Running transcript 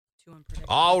Too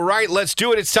unpredictable. All right, let's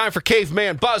do it. It's time for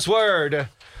Caveman Buzzword.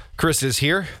 Chris is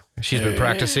here. She's been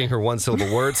practicing her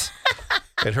one-syllable words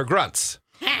and her grunts.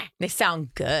 They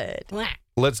sound good.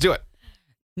 Let's do it.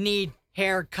 Need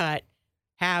haircut.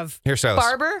 Have Hairstylist.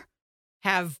 barber.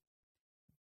 Have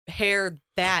hair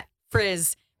that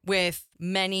frizz with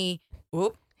many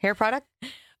Hair product?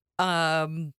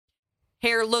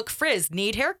 hair look frizz.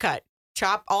 Need haircut.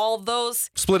 Chop all those.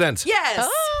 Split ends. Yes.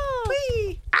 Oh.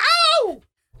 Whee. Ow!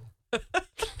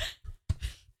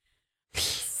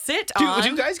 Sit Do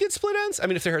on. guys get split ends? I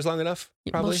mean, if their hair's long enough,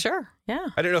 probably. Well, sure. Yeah.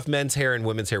 I don't know if men's hair and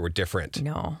women's hair were different.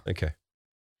 No. Okay.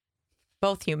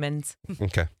 Both humans.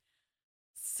 Okay.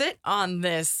 Sit on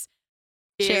this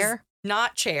Chair?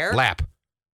 Not chair. Lap.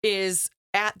 Is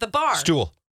at the bar.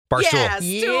 Stool. Bar Yeah, stool.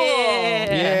 stool.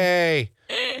 Yeah. Yay.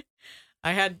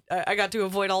 I got to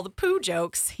avoid all the poo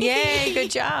jokes. Yay,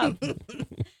 good job.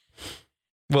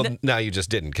 Well, now you just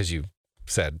didn't because you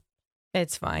said.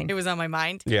 It's fine. It was on my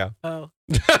mind. Yeah. Oh.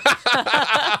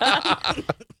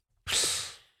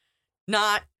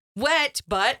 Not wet,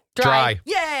 but Dry.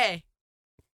 Yay.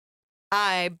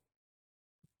 I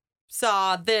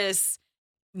saw this.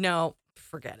 No,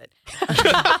 forget it.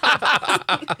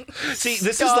 See,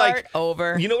 this Start is like,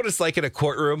 over. you know what it's like in a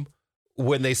courtroom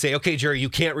when they say, okay, Jerry, you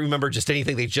can't remember just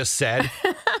anything they just said.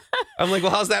 I'm like,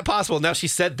 well, how's that possible? Now she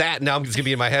said that. Now I'm just going to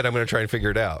be in my head. I'm going to try and figure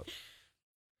it out.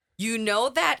 You know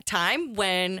that time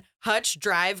when Hutch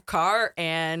drive car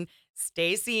and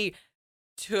Staci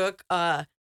took a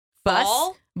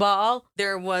Bus? Ball?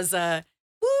 There was a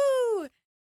woo.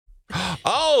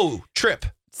 Oh, trip.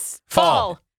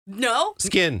 Fall. No.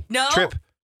 Skin. No. Trip.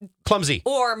 Clumsy.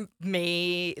 Or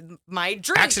my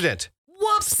drink. Accident.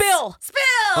 Whoops. Spill. Spill.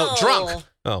 Oh, drunk.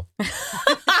 Oh.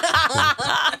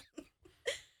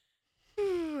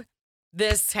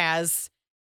 This has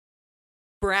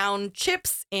brown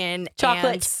chips in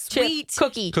Chocolate. and sweet Chip.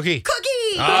 Cookie. Cookie.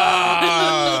 cookie.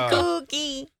 Ah.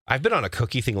 Cookie. I've been on a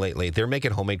cookie thing lately. They're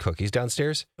making homemade cookies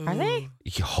downstairs. Are they?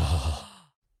 Oh,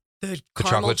 The The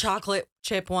caramel chocolate- chocolate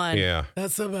chip one. yeah.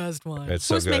 That's the best one. It's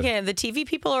so Who's good. making it? The TV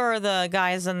people or the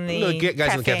guys in the The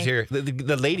guys in the cafe? cafeteria.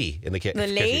 The lady in the The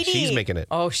cafeteria. lady. She's making it.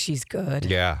 Oh, she's good.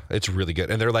 Yeah, it's really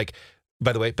good. And they're like,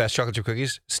 by the way, best chocolate chip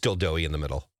cookies, still doughy in the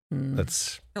middle. Mm.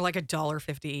 That's They're like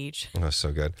 $1.50 each.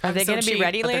 so good. Are they So going to be cheap,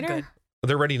 ready but they're later? good.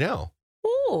 They're ready now.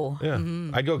 Ooh. Yeah.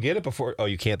 Mhm. I'd go get it before. Oh,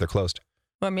 you can't. They're closed.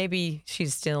 Well, maybe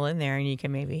she's still in there and you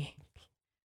can maybe.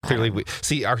 Clearly, we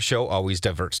see our show always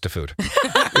diverts to food.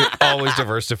 It always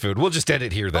diverts to food. We'll just end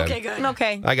it here then. Okay, good.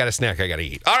 Okay. I got a snack I got to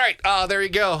eat. All right. There you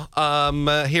go.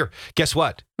 Here. Guess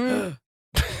what? Mm.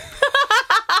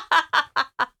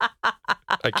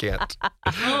 I can't.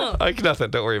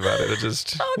 Nothing. Don't worry about it. It's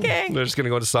just Okay. They're just gonna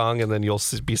go into song, and then you'll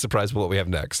be surprised with what we have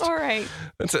next. All right.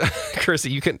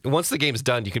 Chrissy, you can once the game's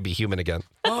done, you can be human again.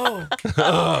 Oh.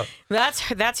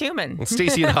 That's human.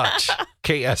 Staci and Hutch,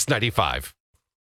 KS95.